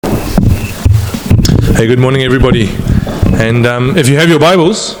Hey, good morning, everybody. And if you have your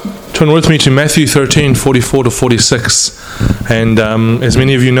Bibles, turn with me to Matthew 13, 44 to 46. And as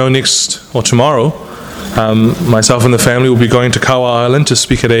many of you know, tomorrow, myself and the family will be going to Kawa Island to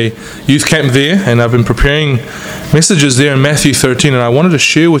speak at a youth camp there. And I've been preparing messages there in Matthew 13, and I wanted to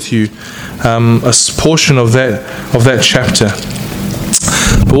share with you a portion of that chapter.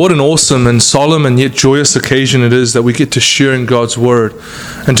 But what an awesome and solemn and yet joyous occasion it is that we get to share in God's Word.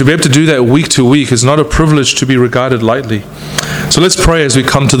 And to be able to do that week to week is not a privilege to be regarded lightly. So let's pray as we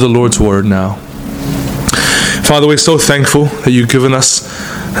come to the Lord's Word now. Father, we're so thankful that you've given us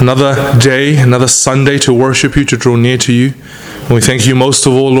another day, another Sunday to worship you, to draw near to you. And we thank you most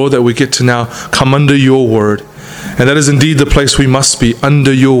of all, Lord, that we get to now come under your Word. And that is indeed the place we must be,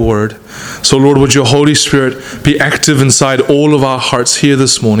 under your Word. So Lord, would your Holy Spirit be active inside all of our hearts here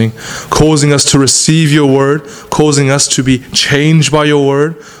this morning, causing us to receive your Word, causing us to be changed by your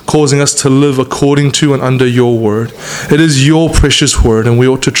Word, causing us to live according to and under your Word. It is your precious Word, and we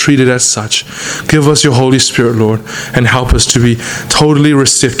ought to treat it as such. Give us your Holy Spirit, Lord, and help us to be totally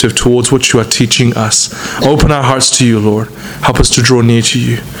receptive towards what you are teaching us. Open our hearts to you, Lord. Help us to draw near to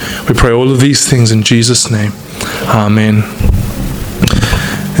you. We pray all of these things in Jesus' name. Amen.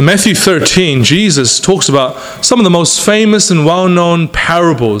 In Matthew 13, Jesus talks about some of the most famous and well-known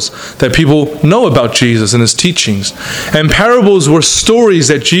parables that people know about Jesus and his teachings. And parables were stories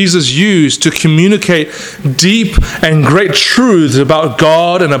that Jesus used to communicate deep and great truths about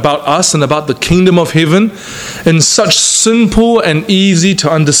God and about us and about the kingdom of heaven in such simple and easy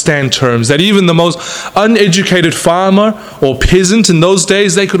to understand terms that even the most uneducated farmer or peasant in those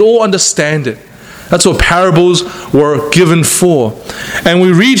days, they could all understand it. That's what parables were given for. And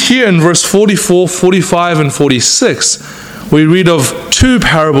we read here in verse 44, 45, and 46, we read of two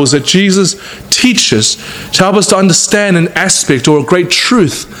parables that Jesus teaches to help us to understand an aspect or a great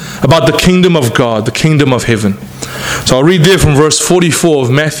truth about the kingdom of God, the kingdom of heaven. So I'll read there from verse 44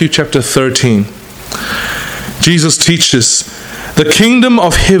 of Matthew chapter 13. Jesus teaches, "The kingdom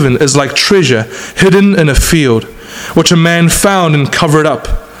of heaven is like treasure hidden in a field, which a man found and covered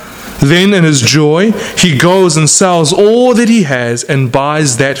up. Then in his joy, he goes and sells all that he has and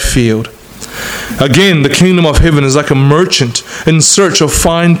buys that field. Again, the kingdom of heaven is like a merchant in search of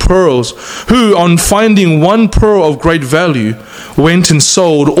fine pearls, who, on finding one pearl of great value, went and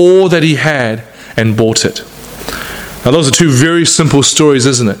sold all that he had and bought it." Now, those are two very simple stories,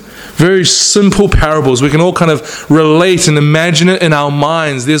 isn't it? Very simple parables. We can all kind of relate and imagine it in our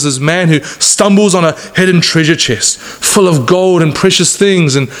minds. There's this man who stumbles on a hidden treasure chest full of gold and precious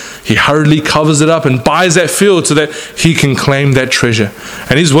things, and he hurriedly covers it up and buys that field so that he can claim that treasure.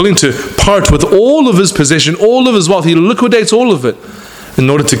 And he's willing to part with all of his possession, all of his wealth. He liquidates all of it in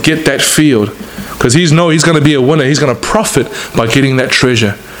order to get that field, because he's going to be a winner. He's going to profit by getting that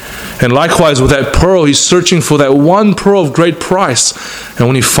treasure. And likewise with that pearl, he's searching for that one pearl of great price. And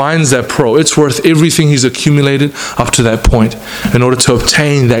when he finds that pearl, it's worth everything he's accumulated up to that point in order to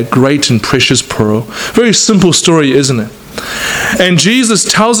obtain that great and precious pearl. Very simple story, isn't it? And Jesus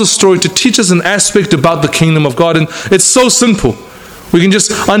tells a story to teach us an aspect about the kingdom of God. And it's so simple. We can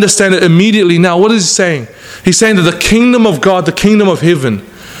just understand it immediately now. What is he saying? He's saying that the kingdom of God, the kingdom of heaven,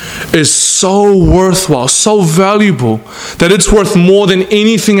 is so worthwhile, so valuable, that it's worth more than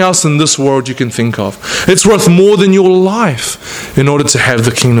anything else in this world you can think of. It's worth more than your life in order to have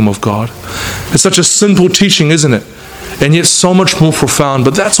the kingdom of God. It's such a simple teaching, isn't it? And yet so much more profound.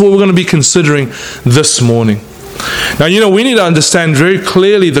 But that's what we're going to be considering this morning. Now, we need to understand very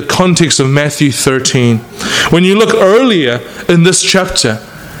clearly the context of Matthew 13. When you look earlier in this chapter,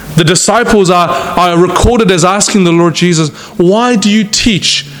 the disciples are recorded as asking the Lord Jesus, "Why do you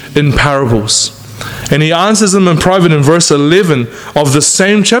teach in parables?" And he answers them in private in verse 11 of the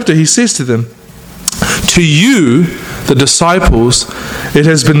same chapter. He says to them, "To you, the disciples, it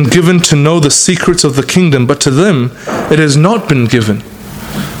has been given to know the secrets of the kingdom, but to them it has not been given."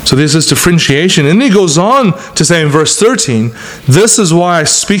 So there's this differentiation. And he goes on to say in verse 13, "This is why I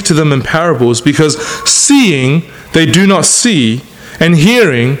speak to them in parables, because seeing they do not see, and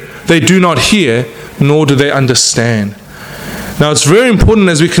hearing they do not hear, nor do they understand." Now, it's very important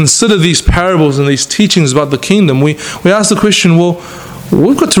as we consider these parables and these teachings about the kingdom, we ask the question, well,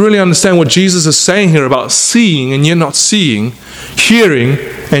 we've got to really understand what Jesus is saying here about seeing and yet not seeing, hearing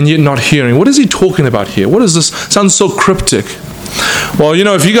and yet not hearing. What is he talking about here? What is this? It sounds so cryptic. Well,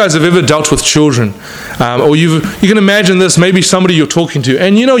 if you guys have ever dealt with children, or you can imagine this, maybe somebody you're talking to,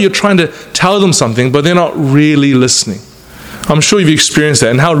 and you're trying to tell them something, but they're not really listening. I'm sure you've experienced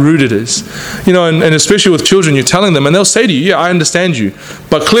that and how rude it is. And especially with children, you're telling them and they'll say to you, "Yeah, I understand you."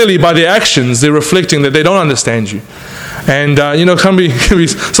 But clearly by their actions, they're reflecting that they don't understand you. And, it can be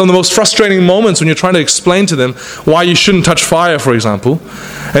some of the most frustrating moments when you're trying to explain to them why you shouldn't touch fire, for example,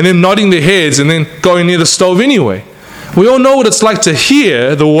 and then nodding their heads and then going near the stove anyway. We all know what it's like to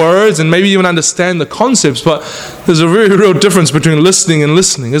hear the words and maybe even understand the concepts, but there's a very real difference between listening and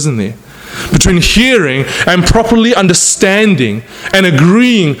listening, isn't there? Between hearing and properly understanding and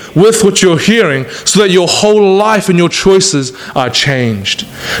agreeing with what you're hearing so that your whole life and your choices are changed.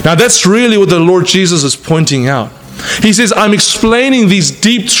 Now that's really what the Lord Jesus is pointing out. He says, I'm explaining these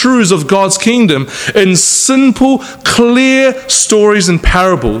deep truths of God's kingdom in simple, clear stories and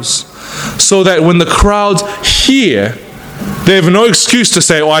parables so that when the crowds hear, they have no excuse to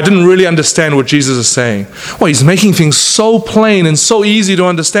say, I didn't really understand what Jesus is saying. Well, he's making things so plain and so easy to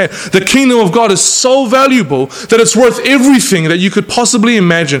understand. The kingdom of God is so valuable that it's worth everything that you could possibly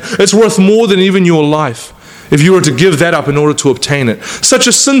imagine. It's worth more than even your life if you were to give that up in order to obtain it. Such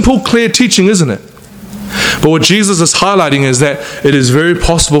a simple, clear teaching, isn't it? But what Jesus is highlighting is that it is very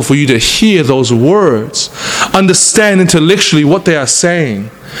possible for you to hear those words, understand intellectually what they are saying,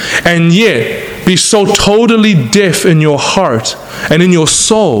 and yet be so totally deaf in your heart and in your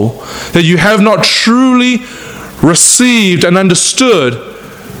soul that you have not truly received and understood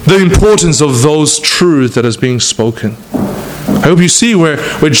the importance of those truths that is being spoken. I hope you see where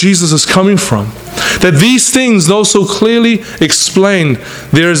Jesus is coming from. That these things, though so clearly explained,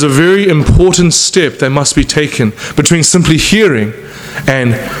 there is a very important step that must be taken between simply hearing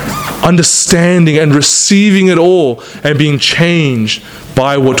and understanding and receiving it all and being changed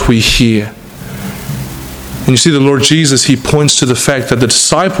by what we hear. And you see the Lord Jesus, he points to the fact that the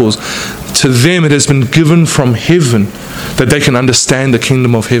disciples, to them it has been given from heaven that they can understand the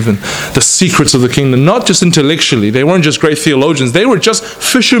kingdom of heaven, the secrets of the kingdom, not just intellectually. They weren't just great theologians, they were just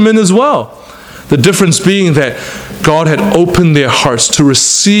fishermen as well. The difference being that God had opened their hearts to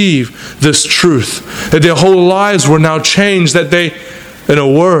receive this truth, that their whole lives were now changed, that they, in a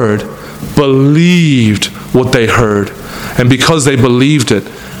word, believed what they heard. And because they believed it,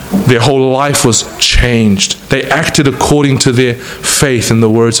 their whole life was changed. They acted according to their faith in the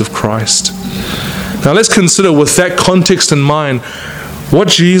words of Christ. Now let's consider with that context in mind what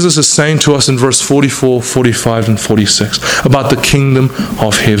Jesus is saying to us in verse 44, 45, and 46 about the kingdom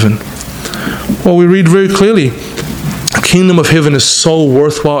of heaven. Well, we read very clearly, the kingdom of heaven is so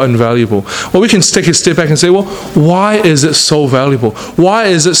worthwhile and valuable. Well, we can take a step back and say, well, why is it so valuable? Why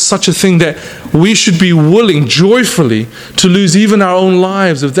is it such a thing that we should be willing joyfully to lose even our own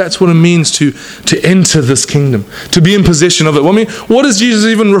lives if that's what it means to enter this kingdom, to be in possession of it? Well, I mean, what is Jesus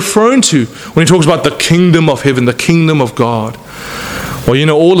even referring to when he talks about the kingdom of heaven, the kingdom of God? Well,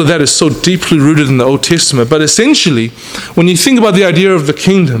 all of that is so deeply rooted in the Old Testament. But essentially, when you think about the idea of the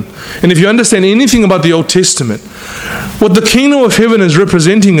kingdom, and if you understand anything about the Old Testament, what the kingdom of heaven is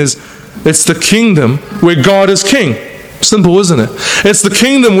representing is, it's the kingdom where God is king. Simple, isn't it? It's the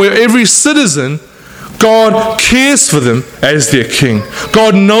kingdom where every citizen, God cares for them as their king.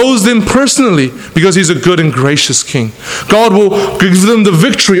 God knows them personally because he's a good and gracious king. God will give them the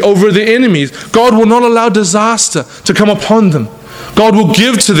victory over their enemies. God will not allow disaster to come upon them. God will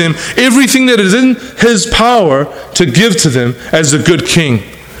give to them everything that is in his power to give to them as a good king.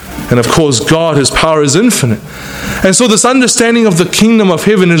 And of course, God, his power is infinite. And so this understanding of the kingdom of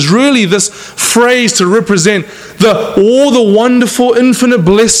heaven is really this phrase to represent all the wonderful, infinite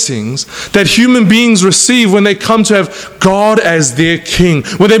blessings that human beings receive when they come to have God as their king,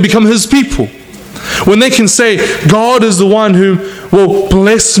 when they become his people. When they can say, God is the one who will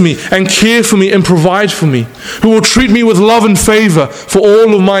bless me and care for me and provide for me, who will treat me with love and favor for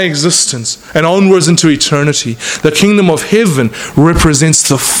all of my existence and onwards into eternity. The kingdom of heaven represents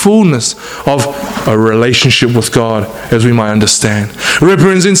the fullness of a relationship with God, as we might understand. It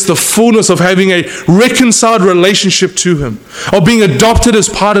represents the fullness of having a reconciled relationship to him, of being adopted as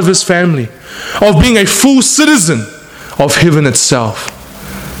part of his family, of being a full citizen of heaven itself.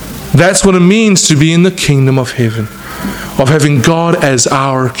 That's what it means to be in the kingdom of heaven, of having God as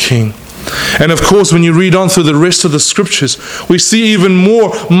our king. And of course, when you read on through the rest of the scriptures, we see even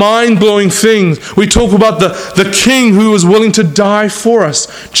more mind-blowing things. We talk about the king who was willing to die for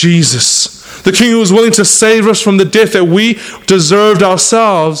us, Jesus. The king who was willing to save us from the death that we deserved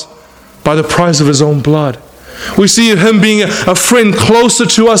ourselves by the price of his own blood. We see him being a friend closer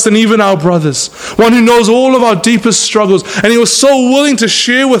to us than even our brothers, one who knows all of our deepest struggles, and he was so willing to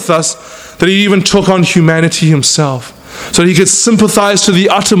share with us that he even took on humanity himself so that he could sympathize to the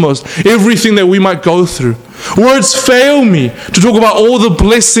uttermost everything that we might go through. Words fail me to talk about all the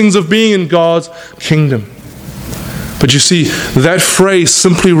blessings of being in God's kingdom. But you see, that phrase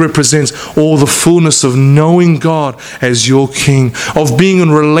simply represents all the fullness of knowing God as your King, of being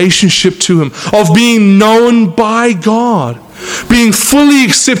in relationship to Him, of being known by God, being fully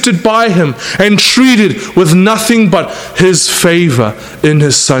accepted by Him and treated with nothing but His favor in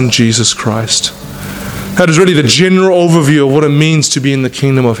His Son, Jesus Christ. That is really the general overview of what it means to be in the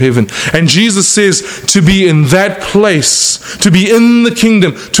kingdom of heaven. And Jesus says to be in that place, to be in the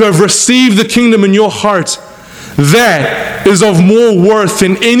kingdom, to have received the kingdom in your heart, that is of more worth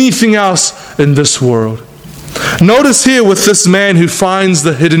than anything else in this world. Notice here with this man who finds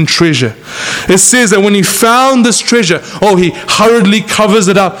the hidden treasure. It says that when he found this treasure, he hurriedly covers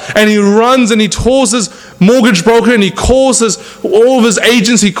it up and he runs and he calls his mortgage broker and he calls all of his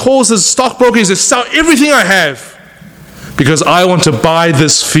agents, he calls his stockbroker, he says, sell everything I have because I want to buy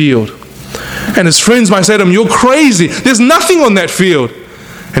this field. And his friends might say to him, you're crazy. There's nothing on that field.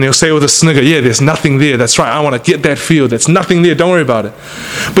 And he'll say with a snigger, yeah, there's nothing there. That's right. I want to get that field. There's nothing there. Don't worry about it.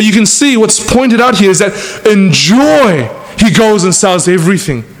 But you can see what's pointed out here is that in joy, he goes and sells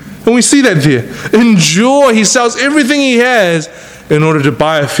everything. And we see that there. In joy, he sells everything he has in order to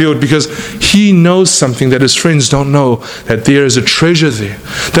buy a field because he knows something that his friends don't know, that there is a treasure there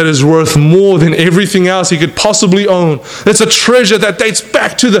that is worth more than everything else he could possibly own. It's a treasure that dates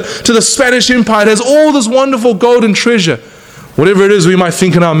back to the Spanish Empire. It has all this wonderful golden treasure. Whatever it is we might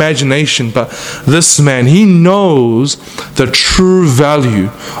think in our imagination, but this man, he knows the true value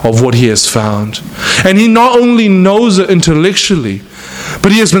of what he has found. And he not only knows it intellectually,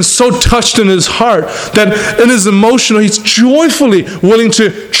 but he has been so touched in his heart that in his emotional, he's joyfully willing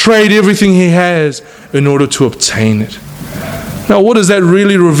to trade everything he has in order to obtain it. Now, what is that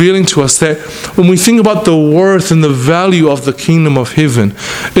really revealing to us? That when we think about the worth and the value of the kingdom of heaven,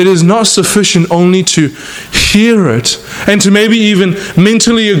 it is not sufficient only to hear it and to maybe even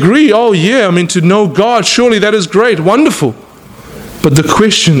mentally agree, to know God, surely that is great, wonderful. But the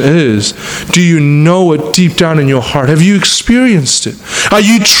question is, do you know it deep down in your heart? Have you experienced it? Are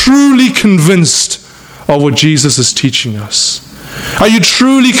you truly convinced of what Jesus is teaching us? Are you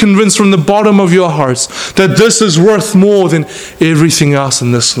truly convinced from the bottom of your hearts that this is worth more than everything else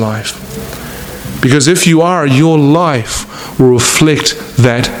in this life? Because if you are, your life will reflect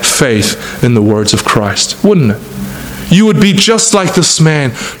that faith in the words of Christ, wouldn't it? You would be just like this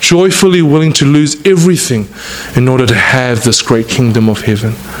man, joyfully willing to lose everything in order to have this great kingdom of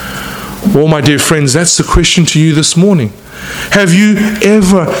heaven. Well, my dear friends, that's the question to you this morning. Have you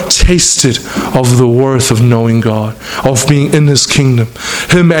ever tasted of the worth of knowing God, of being in His kingdom,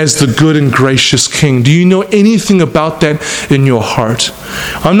 Him as the good and gracious King? Do you know anything about that in your heart?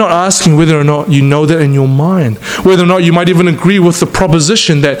 I'm not asking whether or not you know that in your mind, whether or not you might even agree with the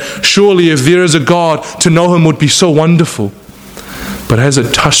proposition that surely if there is a God, to know Him would be so wonderful. But has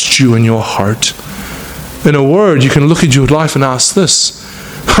it touched you in your heart? In a word, you can look at your life and ask this: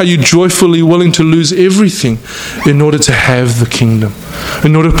 are you joyfully willing to lose everything in order to have the kingdom,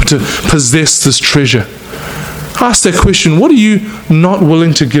 in order to possess this treasure? Ask that question. What are you not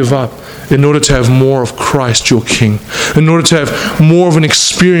willing to give up in order to have more of Christ, your King, in order to have more of an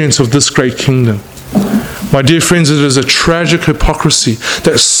experience of this great kingdom? My dear friends, it is a tragic hypocrisy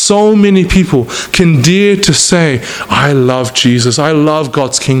that so many people can dare to say, I love Jesus, I love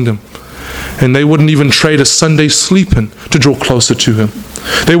God's kingdom. And they wouldn't even trade a Sunday sleep in to draw closer to Him.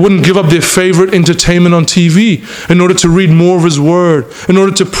 They wouldn't give up their favorite entertainment on TV in order to read more of His Word, in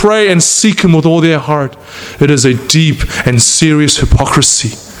order to pray and seek Him with all their heart. It is a deep and serious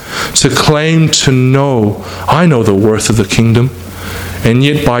hypocrisy to claim to know, I know the worth of the kingdom, and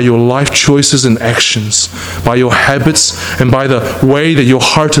yet by your life choices and actions, by your habits, and by the way that your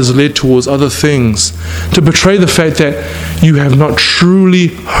heart is led towards other things, to betray the fact that you have not truly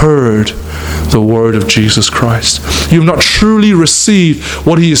heard the word of Jesus Christ. You have not truly received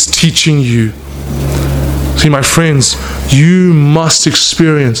what He is teaching you. See, my friends, you must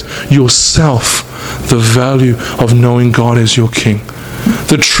experience yourself the value of knowing God as your King.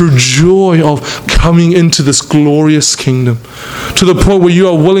 The true joy of coming into this glorious kingdom, to the point where you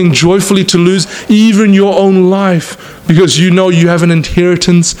are willing joyfully to lose even your own life because you know you have an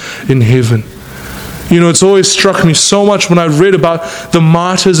inheritance in heaven. You know, it's always struck me so much when I've read about the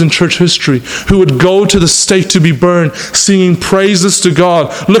martyrs in church history who would go to the stake to be burned, singing praises to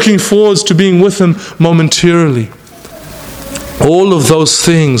God, looking forward to being with Him momentarily. All of those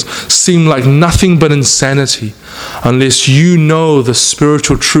things seem like nothing but insanity unless you know the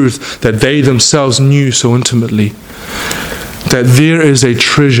spiritual truth that they themselves knew so intimately. That there is a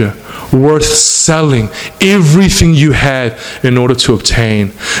treasure worth selling everything you have in order to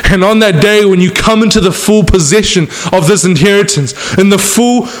obtain. And on that day when you come into the full possession of this inheritance, in the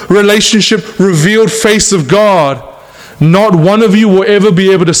full relationship revealed face of God, Not one of you will ever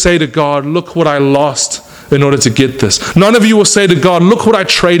be able to say to God, look what I lost in order to get this. None of you will say to God, look what I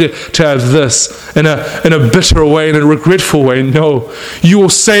traded to have this, in a bitter way, in a regretful way. No, you will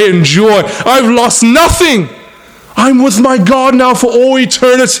say in joy, I've lost nothing. I'm with my God now for all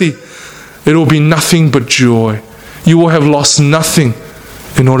eternity. It will be nothing but joy. You will have lost nothing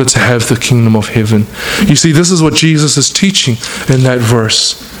in order to have the kingdom of heaven. You see, this is what Jesus is teaching in that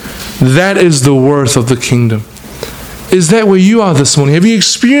verse. That is the worth of the kingdom. Is that where you are this morning? Have you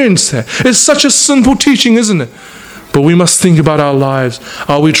experienced that? It's such a simple teaching, isn't it? But we must think about our lives.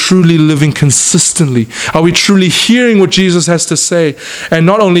 Are we truly living consistently? Are we truly hearing what Jesus has to say? And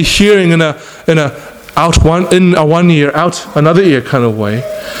not only hearing in a one ear, out another ear kind of way,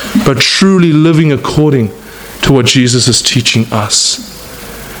 but truly living according to what Jesus is teaching us.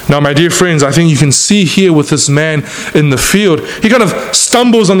 Now, my dear friends, I think you can see here with this man in the field, he kind of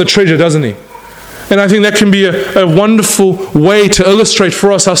stumbles on the treasure, doesn't he? And I think that can be a wonderful way to illustrate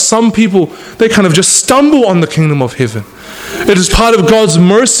for us how some people, they kind of just stumble on the kingdom of heaven. It is part of God's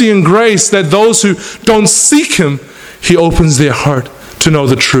mercy and grace that those who don't seek Him, He opens their heart to know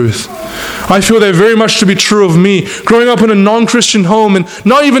the truth. I feel that very much to be true of me, growing up in a non-Christian home and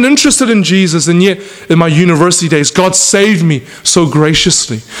not even interested in Jesus, and yet in my university days, God saved me so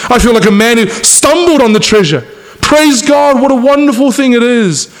graciously. I feel like a man who stumbled on the treasure. Praise God, what a wonderful thing it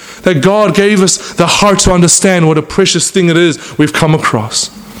is that God gave us the heart to understand what a precious thing it is we've come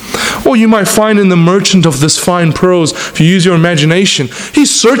across. Or you might find in the merchant of this fine pearls, if you use your imagination,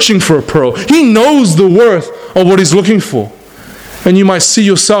 he's searching for a pearl. He knows the worth of what he's looking for. And you might see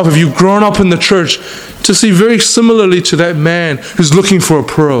yourself, if you've grown up in the church, to see very similarly to that man who's looking for a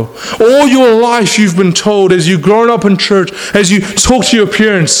pearl. All your life you've been told, as you've grown up in church, as you talk to your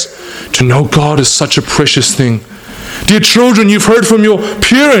parents, to know God is such a precious thing. Dear children, you've heard from your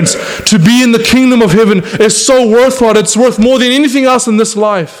parents, to be in the kingdom of heaven is so worthwhile. It's worth more than anything else in this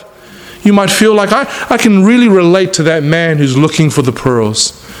life. You might feel like, I can really relate to that man who's looking for the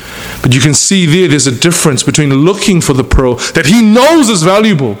pearls. But you can see there's a difference between looking for the pearl that he knows is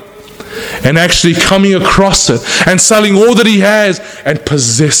valuable and actually coming across it and selling all that he has and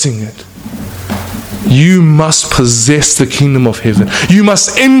possessing it. You must possess the kingdom of heaven. You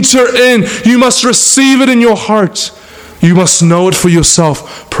must enter in. You must receive it in your heart. You must know it for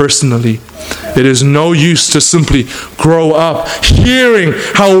yourself personally. It is no use to simply grow up hearing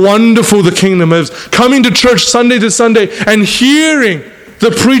how wonderful the kingdom is, coming to church Sunday to Sunday and hearing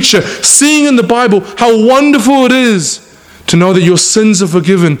the preacher, seeing in the Bible how wonderful it is to know that your sins are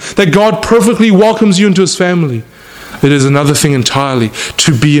forgiven, that God perfectly welcomes you into His family. It is another thing entirely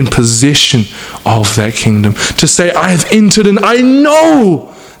to be in possession of that kingdom, to say, I have entered in, I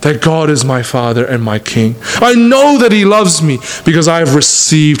know that God is my Father and my King. I know that He loves me because I have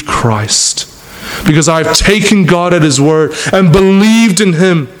received Christ, because I have taken God at His word and believed in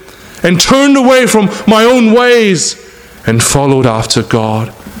Him and turned away from my own ways and followed after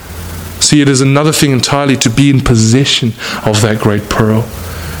God. See, it is another thing entirely to be in possession of that great pearl.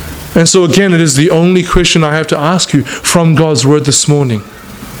 And so again, it is the only question I have to ask you from God's word this morning.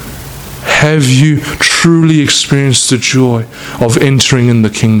 Have you truly experienced the joy of entering in the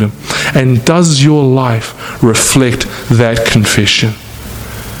kingdom? And does your life reflect that confession?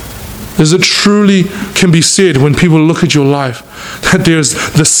 As it truly can be said when people look at your life, that there's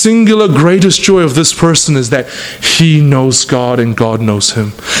the singular greatest joy of this person is that he knows God and God knows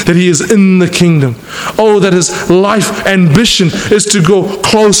him. That he is in the kingdom. Oh, that his life ambition is to go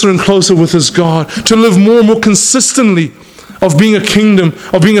closer and closer with his God, to live more and more consistently of being a kingdom,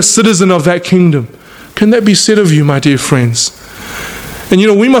 of being a citizen of that kingdom. Can that be said of you, my dear friends? And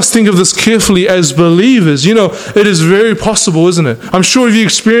we must think of this carefully as believers. It is very possible, isn't it? I'm sure if you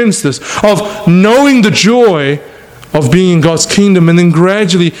experienced this, of knowing the joy of being in God's kingdom, and then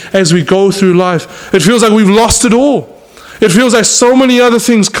gradually as we go through life, it feels like we've lost it all. It feels like so many other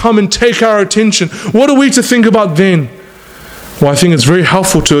things come and take our attention. What are we to think about then? Well, I think it's very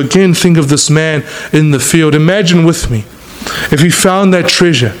helpful to again think of this man in the field. Imagine with me, if he found that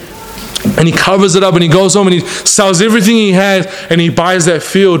treasure, and he covers it up and he goes home and he sells everything he has and he buys that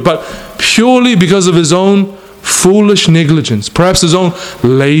field, but purely because of his own foolish negligence, perhaps his own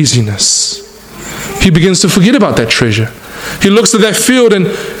laziness, he begins to forget about that treasure. He looks at that field and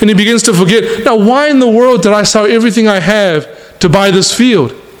he begins to forget, now why in the world did I sell everything I have to buy this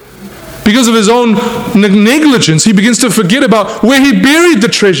field? Because of his own negligence, he begins to forget about where he buried the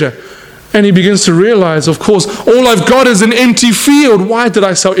treasure. And he begins to realize, of course, all I've got is an empty field. Why did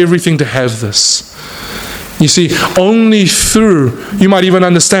I sell everything to have this? You see, only through, you might even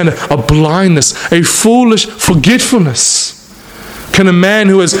understand, a blindness, a foolish forgetfulness, Can a man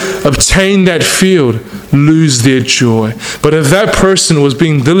who has obtained that field lose their joy? But if that person was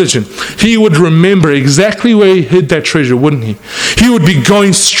being diligent, he would remember exactly where he hid that treasure, wouldn't he? He would be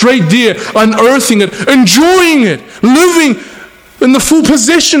going straight there, unearthing it, enjoying it, living in the full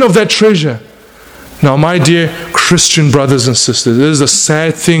possession of that treasure. Now, my dear Christian brothers and sisters, it is a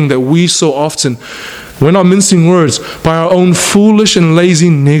sad thing that we so often, we're not mincing words, by our own foolish and lazy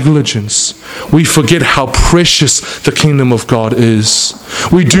negligence, we forget how precious the kingdom of God is.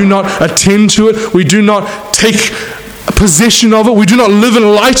 We do not attend to it. We do not take possession of it. We do not live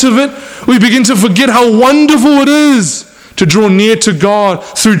in light of it. We begin to forget how wonderful it is to draw near to God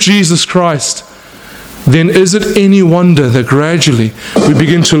through Jesus Christ. Then is it any wonder that gradually we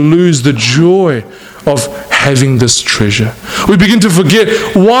begin to lose the joy of having this treasure? We begin to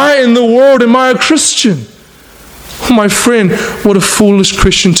forget, why in the world am I a Christian? Oh, my friend, what a foolish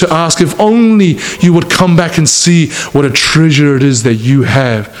Christian to ask. If only you would come back and see what a treasure it is that you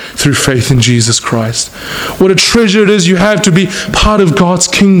have through faith in Jesus Christ. What a treasure it is you have to be part of God's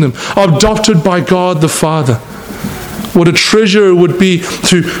kingdom, adopted by God the Father. What a treasure it would be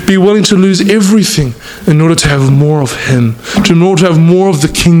to be willing to lose everything in order to have more of Him, in order to have more of the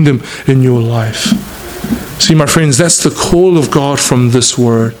kingdom in your life. See, my friends, that's the call of God from this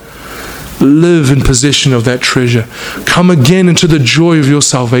word. Live in possession of that treasure. Come again into the joy of your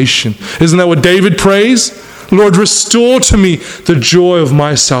salvation. Isn't that what David prays? Lord, restore to me the joy of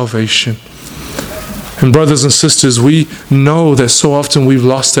my salvation. And brothers and sisters, we know that so often we've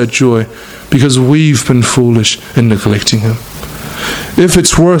lost that joy because we've been foolish in neglecting Him. If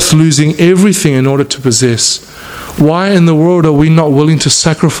it's worth losing everything in order to possess, why in the world are we not willing to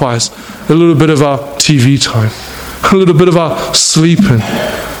sacrifice a little bit of our TV time, a little bit of our sleeping?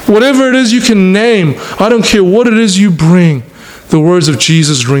 Whatever it is you can name, I don't care what it is you bring. The words of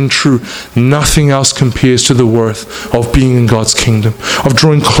Jesus ring true. Nothing else compares to the worth of being in God's kingdom, of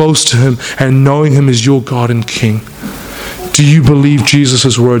drawing close to Him and knowing Him as your God and King. Do you believe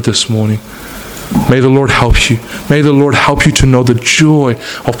Jesus' word this morning? May the Lord help you. May the Lord help you to know the joy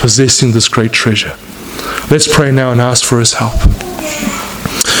of possessing this great treasure. Let's pray now and ask for His help.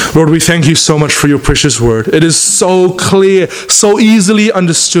 Lord, we thank You so much for Your precious word. It is so clear, so easily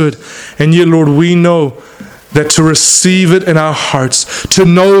understood. And yet, Lord, we know that to receive it in our hearts, to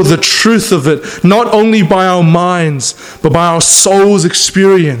know the truth of it, not only by our minds, but by our soul's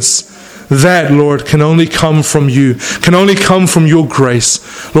experience, that, Lord, can only come from You, can only come from Your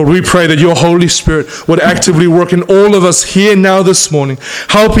grace. Lord, we pray that Your Holy Spirit would actively work in all of us here now this morning,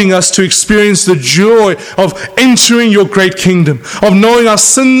 helping us to experience the joy of entering Your great kingdom, of knowing our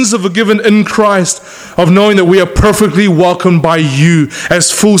sins are forgiven in Christ, of knowing that we are perfectly welcomed by You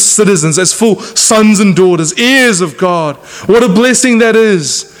as full citizens, as full sons and daughters, heirs of God. What a blessing that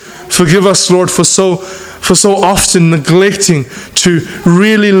is. Forgive us, Lord, for so often neglecting to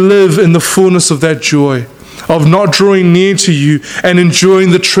really live in the fullness of that joy, of not drawing near to You and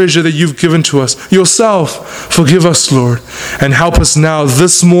enjoying the treasure that You've given to us yourself. Forgive us, Lord, and help us now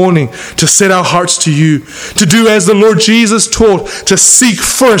this morning to set our hearts to You, to do as the Lord Jesus taught, to seek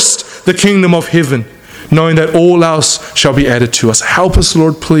first the kingdom of heaven, knowing that all else shall be added to us. Help us,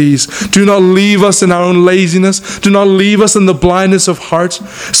 Lord, please. Do not leave us in our own laziness. Do not leave us in the blindness of heart.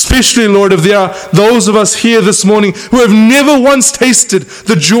 Especially, Lord, if there are those of us here this morning who have never once tasted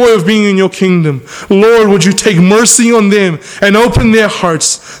the joy of being in Your kingdom. Lord, would You take mercy on them and open their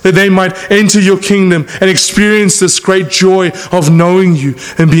hearts that they might enter Your kingdom and experience this great joy of knowing You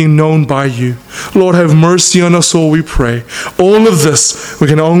and being known by You. Lord, have mercy on us all, we pray. All of this we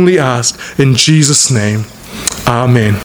can only ask in Jesus' name. Amen.